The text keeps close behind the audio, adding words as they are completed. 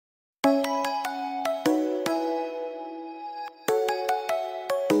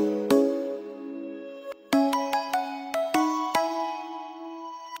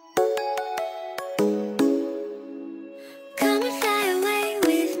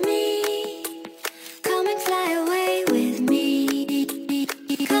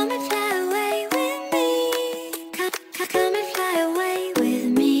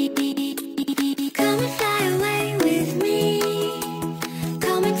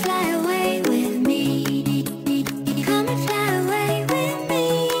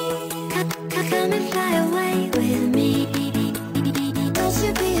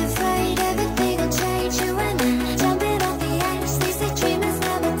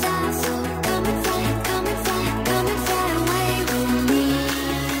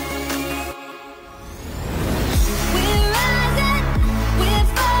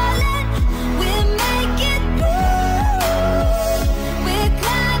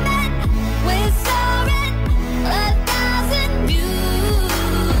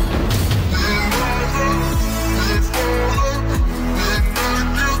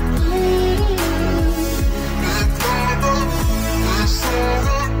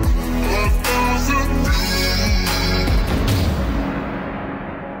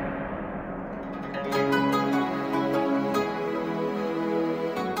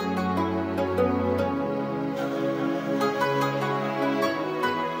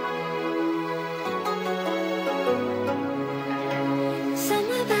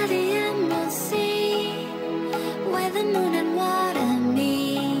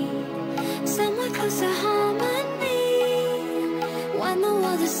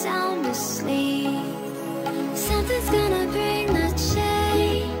sound asleep. Something's gonna bring the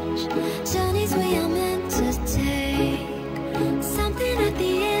change. Journeys we are meant to take. Something at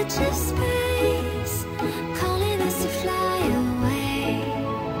the edge of space, calling us to fly away.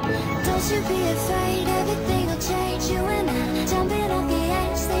 Don't you be afraid, everything will change. You and I, jumping off the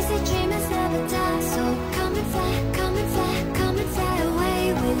edge. They say dreamers never die, so come and fly, come and fly, come and fly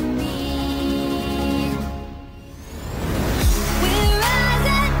away with me. We're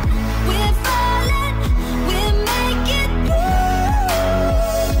rising, we're falling, we're making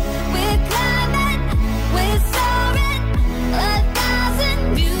moves. We're climbing, we're soaring, 1,000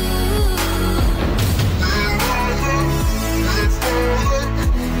 views. We're rising, we're falling,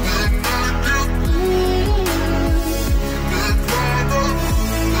 we're making moves. We're climbing,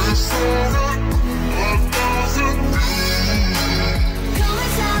 we're soaring, 1,000 views. Come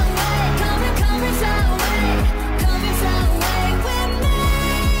and fly away, come and fly away, come and fly away with me.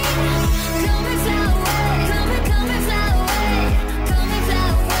 Come and fly away, come and fly away, come and fly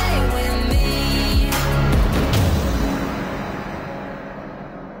away with me.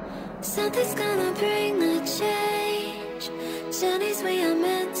 Something's gonna bring the change. Journeys we are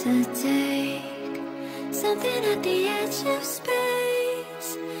meant to take. Something at the edge of space.